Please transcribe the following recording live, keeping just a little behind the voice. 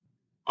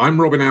I'm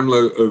Robin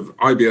Amlot of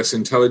IBS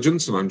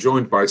Intelligence, and I'm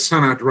joined by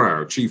Sanat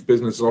Rao, Chief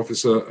Business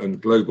Officer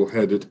and Global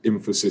Head at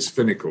Infosys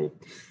Finacle.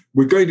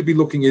 We're going to be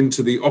looking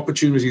into the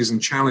opportunities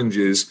and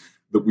challenges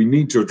that we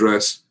need to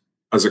address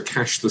as a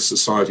cashless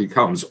society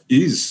comes.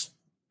 Is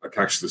a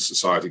cashless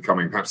society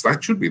coming? Perhaps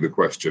that should be the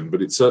question,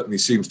 but it certainly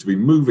seems to be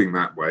moving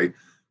that way.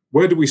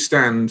 Where do we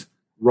stand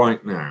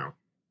right now?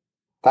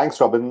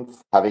 Thanks, Robin,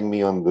 for having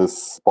me on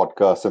this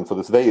podcast and for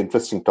this very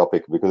interesting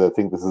topic, because I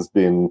think this has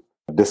been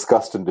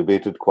discussed and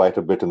debated quite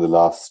a bit in the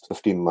last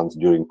 15 months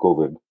during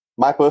COVID.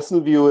 My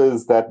personal view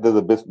is that there's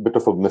a bit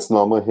of a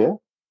misnomer here.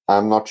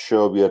 I'm not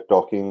sure we are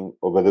talking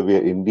or whether we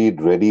are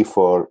indeed ready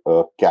for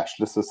a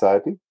cashless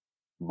society.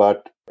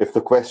 But if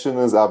the question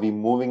is, are we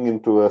moving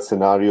into a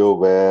scenario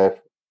where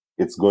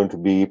it's going to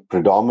be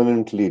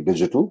predominantly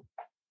digital?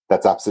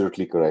 That's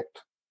absolutely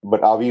correct.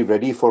 But are we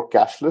ready for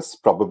cashless?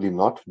 Probably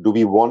not. Do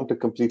we want a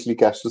completely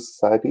cashless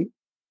society?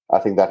 I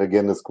think that,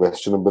 again, is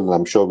questionable, and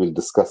I'm sure we'll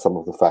discuss some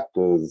of the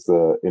factors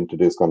in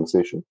today's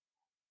conversation.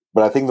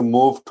 But I think the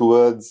move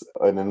towards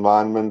an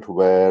environment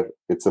where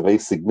it's a very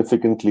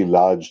significantly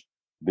large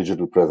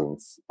digital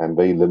presence and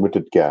very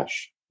limited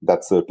cash,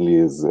 that certainly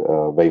is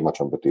very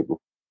much on the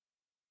table.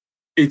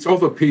 It's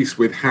of a piece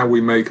with how we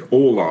make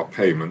all our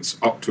payments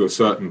up to a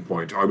certain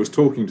point. I was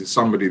talking to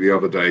somebody the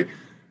other day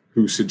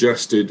who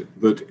suggested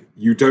that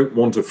you don't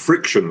want a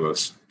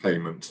frictionless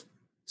payment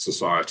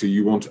society,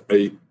 you want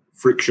a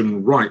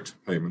friction-right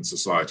payment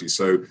society.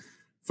 So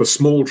for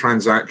small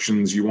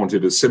transactions, you want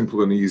it as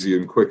simple and easy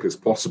and quick as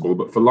possible,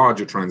 but for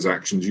larger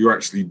transactions, you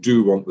actually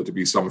do want there to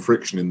be some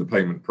friction in the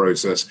payment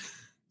process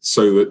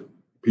so that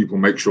people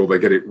make sure they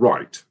get it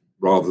right,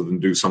 rather than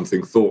do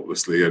something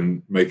thoughtlessly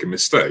and make a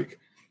mistake.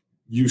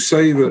 You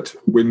say that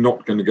we're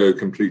not going to go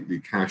completely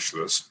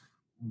cashless.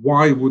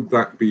 Why would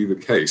that be the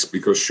case?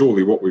 Because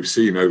surely what we've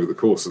seen over the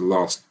course of the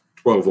last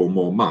 12 or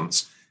more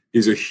months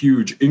is a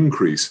huge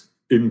increase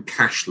in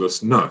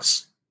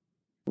cashlessness.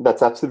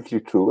 That's absolutely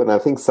true. And I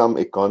think some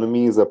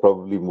economies are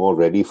probably more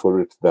ready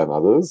for it than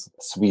others.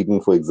 Sweden,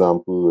 for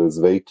example, is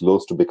very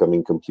close to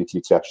becoming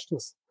completely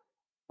cashless.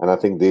 And I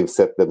think they've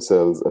set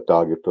themselves a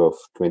target of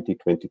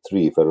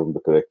 2023, if I remember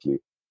correctly,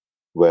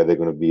 where they're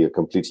going to be a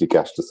completely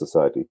cashless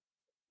society.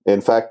 In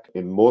fact,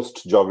 in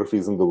most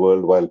geographies in the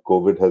world, while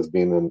COVID has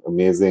been an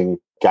amazing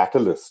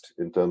catalyst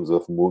in terms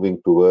of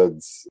moving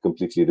towards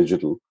completely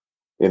digital,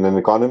 in an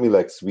economy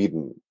like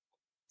Sweden,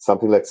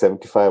 something like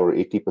 75 or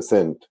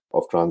 80%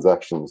 of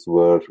transactions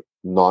were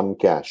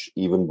non-cash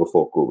even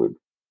before COVID,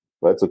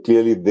 right? So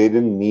clearly they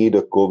didn't need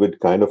a COVID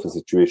kind of a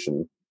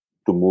situation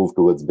to move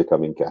towards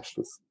becoming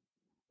cashless.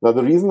 Now,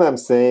 the reason I'm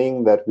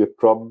saying that we're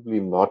probably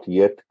not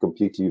yet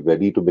completely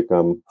ready to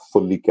become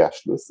fully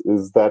cashless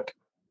is that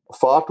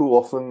far too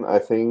often, I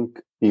think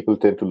people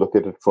tend to look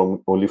at it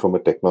only from a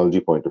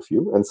technology point of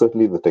view. And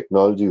certainly the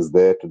technology is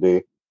there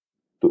today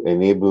to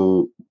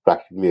enable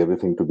practically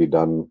everything to be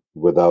done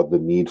without the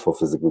need for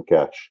physical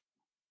cash.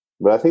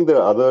 But I think there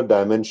are other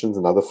dimensions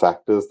and other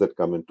factors that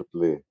come into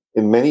play.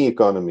 In many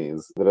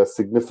economies, there are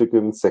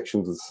significant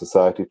sections of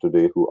society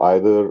today who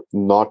either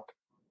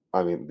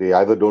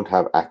don't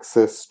have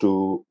access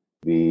to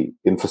the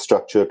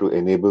infrastructure to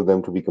enable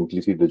them to be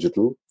completely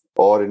digital,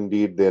 or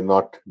indeed they're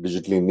not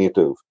digitally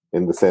native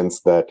in the sense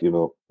that,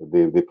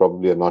 they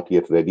probably are not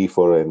yet ready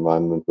for an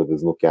environment where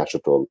there's no cash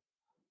at all.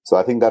 So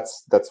I think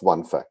that's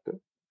one factor.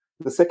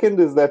 The second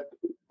is that,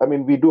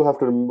 we do have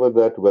to remember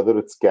that whether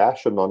it's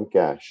cash or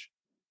non-cash,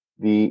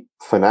 the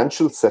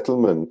financial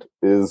settlement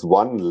is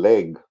one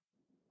leg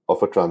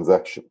of a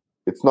transaction.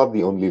 It's not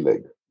the only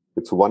leg.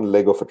 It's one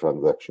leg of a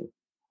transaction.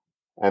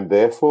 And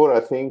therefore, I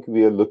think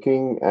we are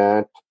looking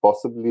at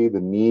possibly the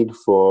need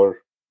for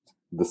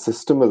the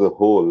system as a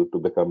whole to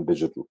become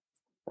digital.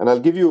 And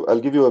I'll give you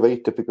a very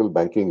typical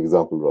banking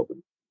example,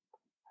 Robin.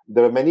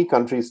 There are many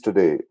countries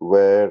today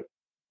where,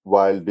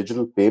 while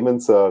digital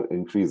payments are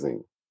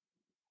increasing,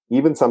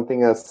 even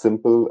something as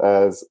simple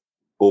as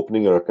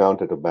opening your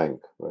account at a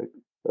bank, right?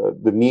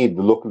 The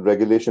local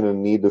regulation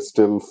and need is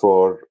still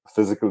for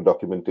physical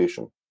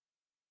documentation.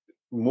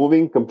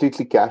 Moving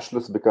completely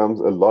cashless becomes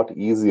a lot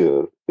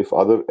easier if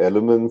other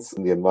elements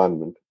in the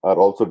environment are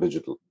also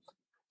digital.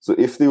 So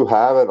if you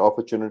have an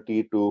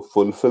opportunity to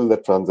fulfill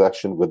that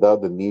transaction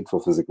without the need for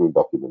physical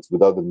documents,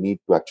 without the need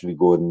to actually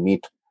go and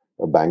meet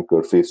a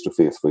banker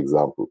face-to-face, for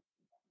example,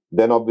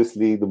 then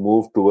obviously the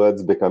move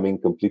towards becoming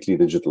completely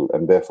digital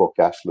and therefore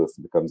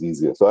cashless becomes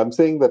easier. So I'm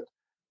saying that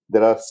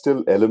there are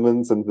still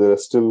elements and there are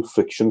still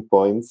friction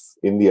points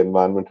in the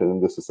environment and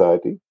in the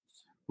society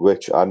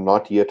which are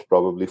not yet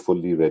probably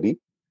fully ready.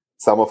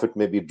 Some of it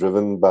may be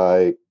driven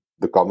by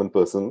the common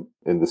person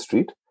in the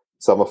street.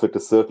 Some of it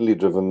is certainly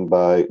driven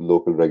by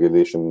local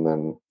regulation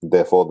and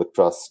therefore the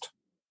trust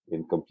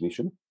in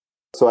completion.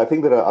 So I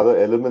think there are other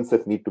elements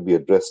that need to be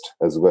addressed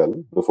as well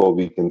before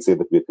we can say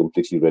that we're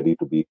completely ready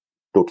to be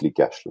totally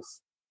cashless.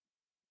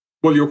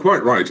 Well, you're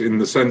quite right in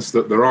the sense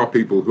that there are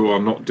people who are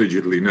not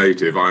digitally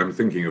native. I'm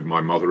thinking of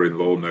my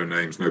mother-in-law, no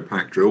names, no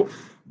pack drill,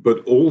 but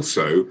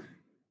also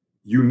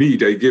you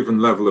need a given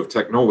level of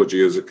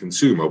technology as a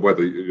consumer.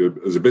 Whether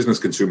as a business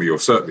consumer, you're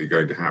certainly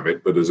going to have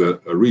it, but as a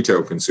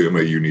retail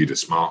consumer, you need a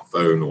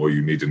smartphone, or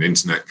you need an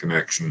internet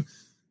connection,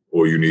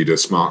 or you need a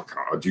smart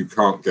card. You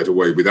can't get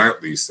away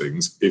without these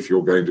things if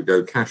you're going to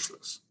go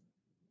cashless.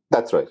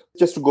 That's right.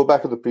 Just to go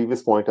back to the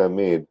previous point I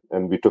made,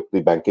 and we took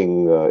the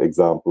banking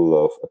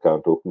example of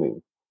account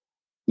opening.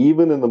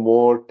 Even in the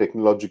more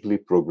technologically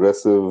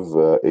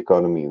progressive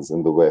economies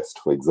in the West,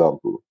 for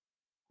example,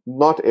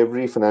 not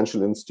every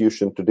financial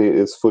institution today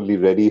is fully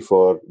ready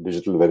for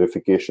digital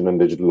verification and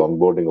digital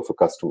onboarding of a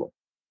customer,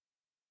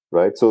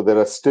 right? So there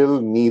are still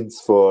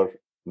needs for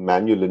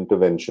manual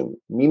intervention.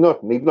 Need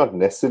not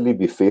necessarily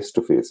be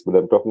face-to-face, but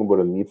I'm talking about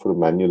a need for a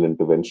manual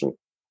intervention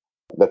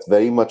that's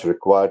very much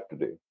required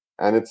today.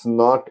 And it's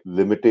not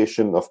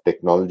limitation of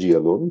technology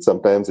alone.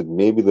 Sometimes it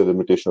may be the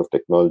limitation of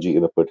technology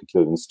in a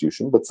particular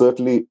institution, but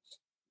certainly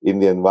in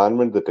the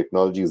environment, the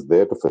technology is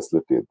there to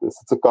facilitate this.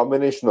 It's a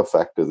combination of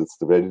factors. It's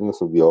the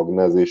readiness of the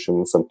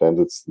organization. Sometimes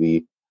it's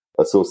the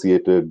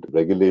associated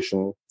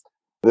regulation.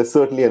 There's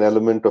certainly an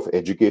element of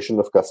education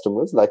of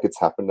customers, like it's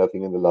happened, I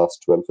think, in the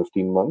last 12,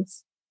 15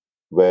 months,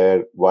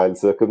 where while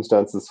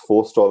circumstances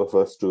forced all of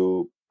us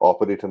to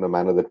operate in a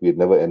manner that we had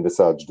never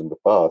envisaged in the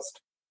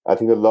past, I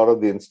think a lot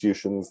of the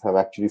institutions have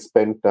actually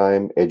spent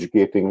time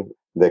educating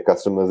their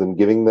customers and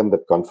giving them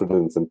that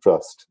confidence and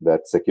trust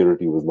that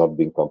security was not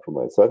being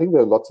compromised. So I think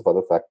there are lots of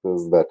other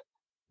factors that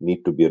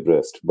need to be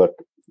addressed, but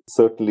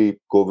certainly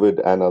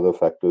COVID and other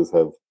factors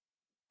have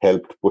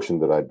helped push in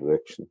the right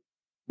direction.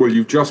 Well,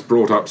 you've just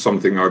brought up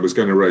something I was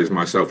going to raise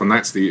myself, and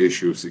that's the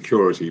issue of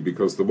security,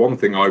 because the one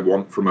thing I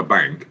want from a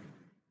bank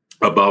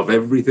above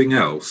everything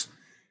else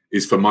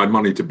is for my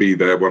money to be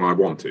there when I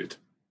want it.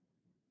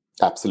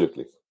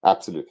 Absolutely.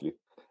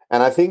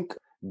 And I think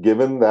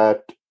given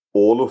that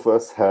all of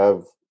us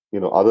have,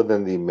 other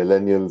than the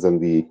millennials and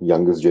the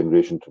youngest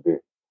generation today,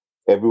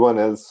 everyone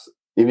else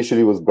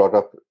initially was brought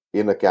up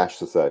in a cash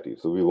society.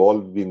 So we've all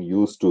been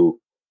used to,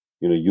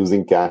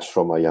 using cash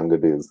from our younger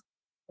days.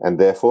 And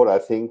therefore, I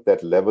think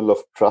that level of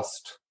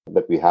trust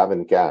that we have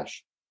in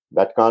cash,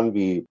 that can't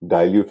be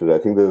diluted. I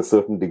think there's a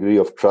certain degree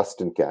of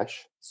trust in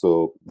cash.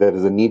 So there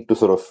is a need to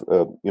sort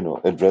of,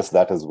 address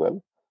that as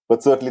well.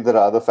 But certainly there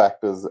are other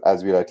factors,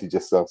 as we rightly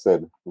just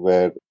said,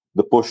 where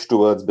the push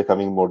towards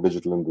becoming more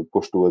digital and the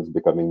push towards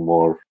becoming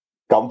more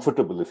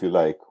comfortable, if you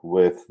like,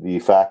 with the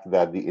fact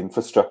that the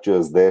infrastructure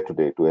is there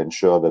today to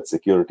ensure that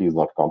security is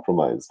not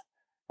compromised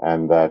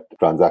and that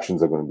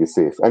transactions are going to be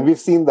safe. And we've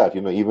seen that,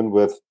 even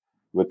with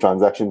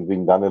transactions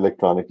being done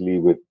electronically,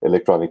 with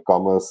electronic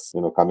commerce,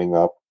 coming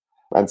up.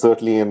 And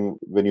certainly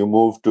when you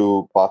move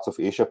to parts of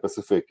Asia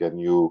Pacific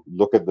and you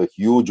look at the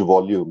huge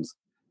volumes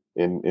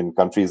in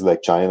countries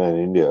like China and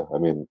India. I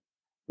mean,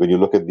 when you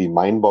look at the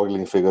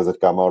mind-boggling figures that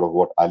come out of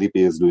what Alipay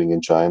is doing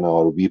in China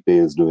or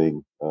WePay is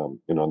doing,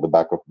 on the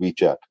back of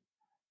WeChat,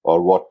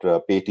 or what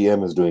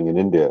Paytm is doing in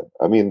India.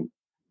 I mean,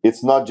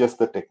 it's not just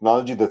the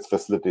technology that's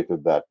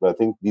facilitated that, but I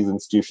think these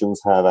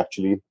institutions have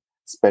actually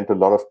spent a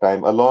lot of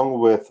time, along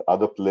with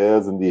other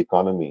players in the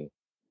economy,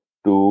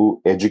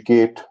 to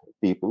educate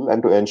people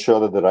and to ensure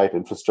that the right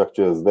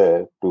infrastructure is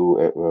there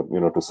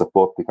to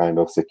support the kind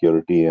of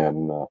security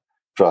and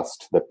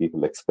trust that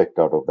people expect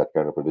out of that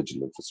kind of a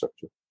digital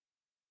infrastructure.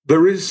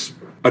 There is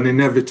an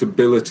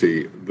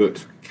inevitability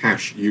that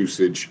cash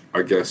usage,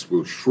 I guess,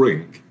 will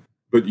shrink,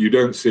 but you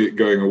don't see it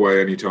going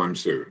away anytime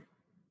soon.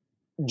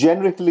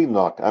 Generally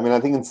not. I mean, I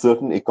think in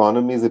certain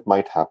economies it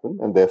might happen,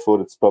 and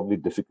therefore it's probably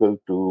difficult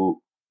to,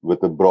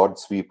 with a broad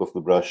sweep of the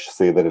brush,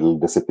 say that it'll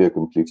disappear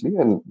completely.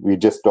 And we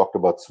just talked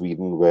about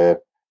Sweden, where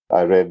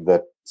I read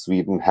that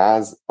Sweden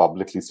has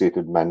publicly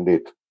stated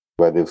mandate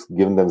where they've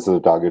given themselves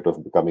a target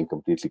of becoming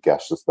completely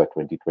cashless by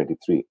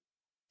 2023.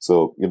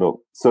 So,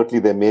 certainly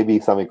there may be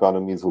some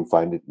economies who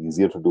find it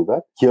easier to do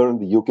that. Here in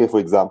the UK, for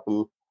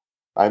example,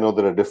 I know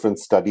there are different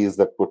studies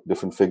that put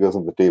different figures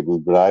on the table,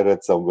 but I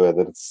read somewhere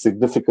that it's a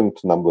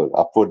significant number,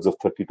 upwards of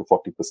 30 to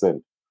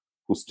 40%,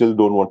 who still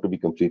don't want to be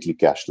completely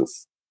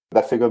cashless.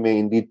 That figure may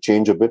indeed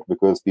change a bit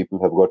because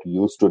people have got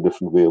used to a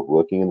different way of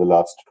working in the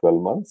last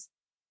 12 months.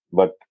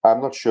 But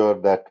I'm not sure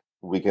that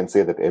we can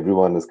say that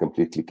everyone is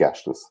completely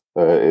cashless.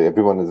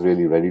 Everyone is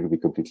really ready to be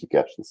completely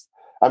cashless.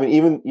 I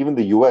mean, even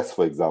the US,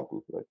 for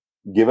example, right?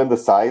 Given the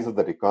size of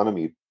that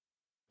economy,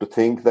 to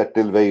think that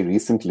till very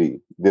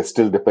recently, they're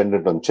still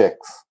dependent on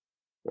checks.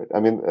 Right? I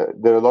mean,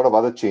 there are a lot of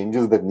other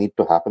changes that need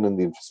to happen in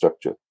the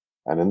infrastructure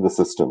and in the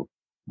system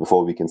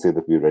before we can say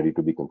that we're ready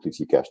to be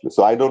completely cashless.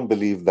 So I don't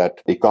believe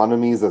that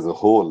economies as a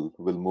whole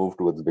will move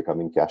towards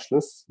becoming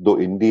cashless, though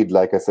indeed,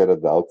 like I said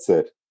at the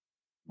outset,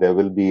 there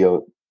will be a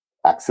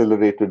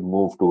accelerated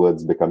move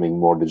towards becoming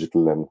more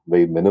digital and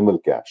very minimal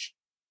cash.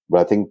 But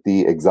I think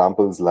the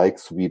examples like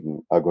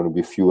Sweden are going to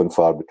be few and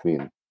far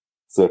between,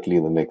 certainly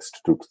in the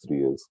next 2 to 3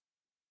 years.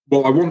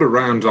 Well, I want to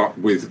round up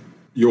with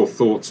your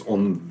thoughts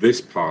on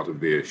this part of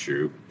the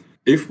issue.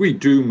 If we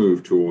do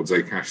move towards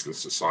a cashless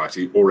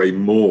society or a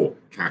more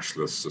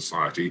cashless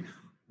society,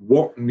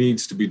 what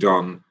needs to be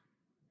done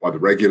by the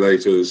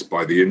regulators,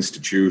 by the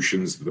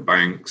institutions, the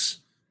banks,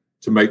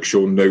 to make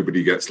sure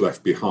nobody gets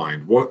left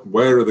behind?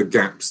 Where are the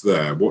gaps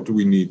there? What do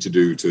we need to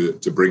do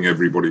to bring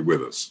everybody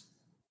with us?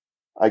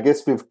 I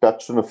guess we've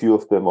touched on a few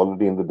of them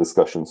already in the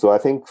discussion. So I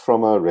think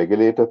from a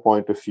regulator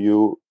point of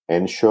view,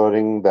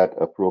 ensuring that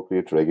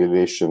appropriate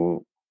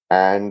regulation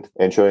and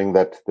ensuring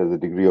that there's a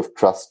degree of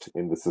trust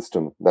in the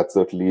system, that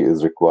certainly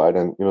is required.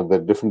 And, there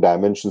are different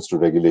dimensions to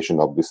regulation,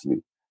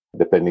 obviously,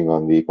 depending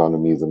on the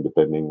economies and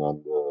depending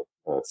on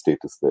the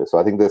status there. So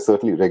I think there's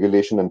certainly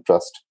regulation and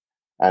trust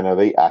and a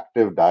very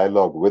active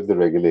dialogue with the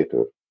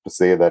regulator to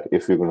say that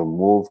if you're going to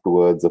move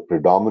towards a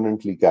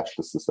predominantly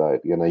cashless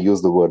society, and I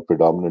use the word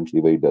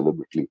predominantly very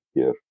deliberately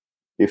here,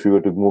 if you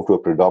were to move to a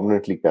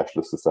predominantly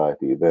cashless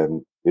society,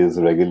 then is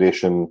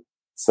regulation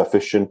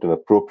sufficient and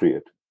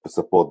appropriate to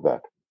support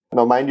that?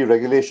 Now, mind you,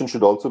 regulation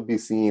should also be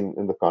seen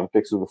in the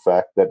context of the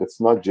fact that it's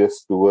not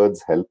just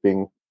towards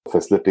helping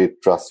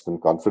facilitate trust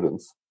and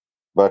confidence,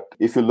 but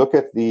if you look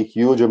at the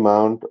huge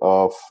amount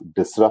of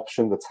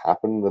disruption that's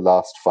happened in the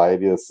last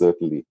 5 years,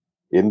 certainly,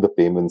 in the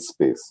payment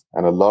space.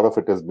 And a lot of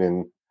it has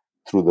been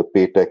through the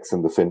paytechs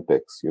and the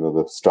fintechs,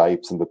 the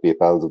Stripes and the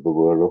PayPals of the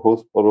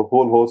world, or a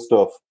whole host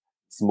of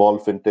small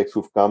fintechs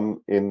who've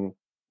come in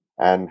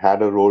and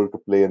had a role to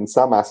play in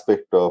some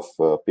aspect of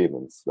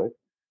payments, right?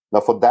 Now,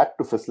 for that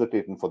to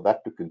facilitate and for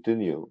that to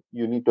continue,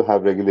 you need to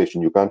have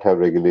regulation. You can't have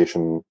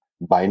regulation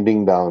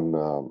binding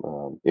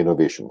down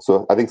innovation.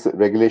 So I think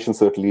regulation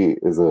certainly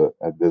there's a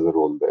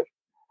role there.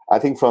 I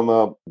think from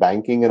a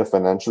banking and a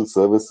financial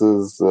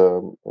services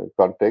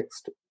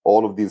context,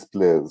 all of these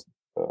players,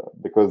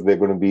 because they're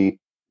going to be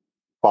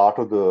part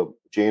of the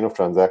chain of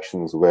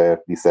transactions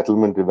where the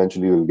settlement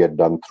eventually will get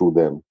done through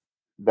them,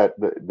 that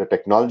the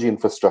technology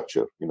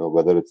infrastructure,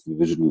 whether it's the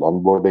digital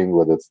onboarding,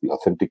 whether it's the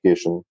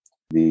authentication,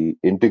 the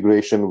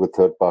integration with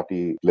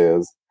third-party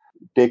players.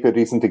 Take a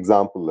recent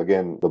example,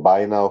 again, the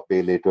buy now,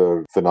 pay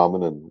later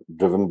phenomenon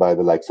driven by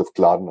the likes of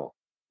Klarna.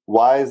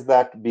 Why is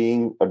that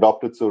being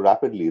adopted so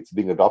rapidly? It's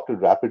being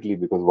adopted rapidly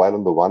because while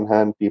on the one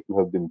hand, people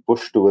have been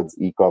pushed towards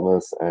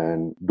e-commerce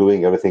and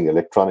doing everything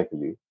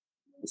electronically,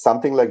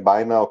 something like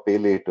buy now, pay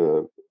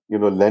later,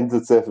 lends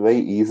itself very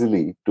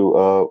easily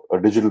to a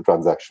digital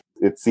transaction.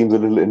 It seems a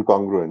little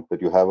incongruent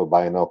that you have a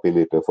buy now, pay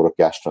later for a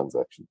cash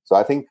transaction. So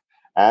I think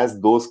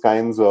as those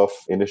kinds of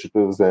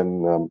initiatives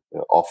and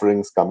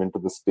offerings come into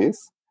the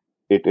space,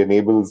 it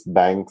enables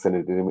banks and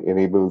it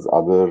enables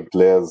other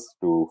players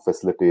to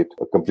facilitate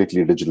a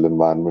completely digital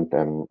environment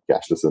and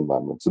cashless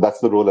environment. So that's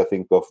the role, I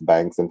think, of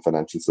banks and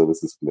financial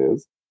services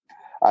players.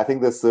 I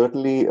think there's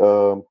certainly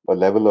a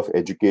level of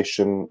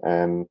education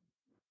and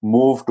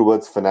move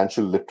towards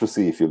financial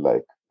literacy, if you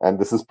like. And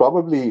this is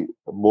probably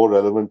more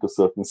relevant to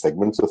certain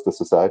segments of the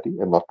society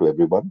and not to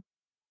everyone.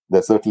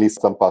 There's certainly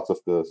some parts of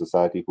the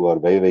society who are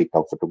very, very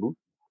comfortable.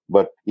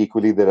 But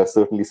equally, there are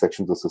certainly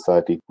sections of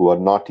society who are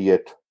not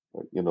yet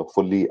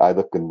fully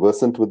either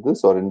conversant with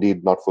this or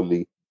indeed not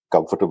fully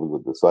comfortable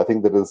with this. So I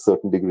think there is a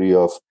certain degree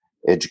of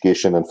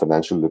education and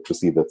financial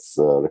literacy that's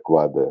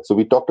required there. So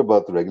we talked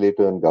about the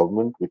regulator and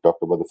government. We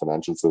talked about the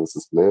financial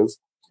services players.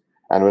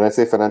 And when I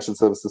say financial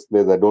services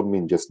players, I don't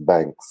mean just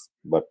banks,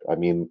 but I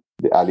mean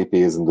the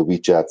Alipays and the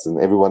WeChats and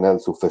everyone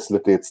else who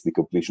facilitates the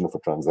completion of a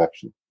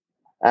transaction.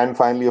 And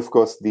finally, of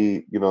course,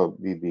 the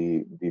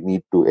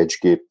need to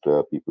educate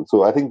people.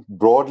 So I think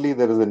broadly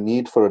there is a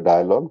need for a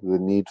dialogue, the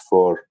need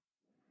for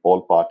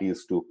all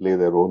parties to play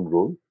their own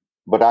role.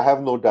 But I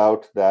have no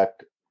doubt that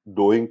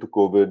owing to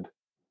COVID,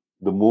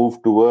 the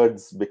move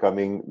towards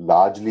becoming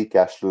largely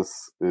cashless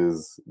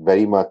is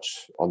very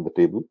much on the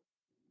table.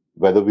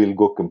 Whether we'll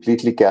go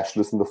completely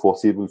cashless in the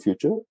foreseeable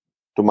future,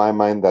 to my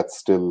mind, there's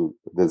still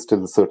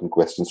certain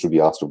questions to be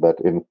asked of that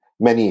in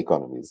many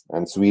economies.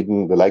 And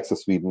Sweden, the likes of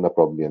Sweden, are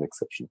probably an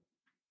exception.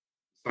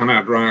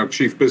 Sanad Rao,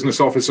 Chief Business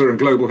Officer and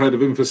Global Head of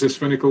Infosys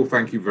Finacle,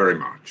 thank you very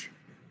much.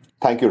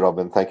 Thank you,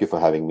 Robin. Thank you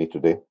for having me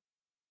today.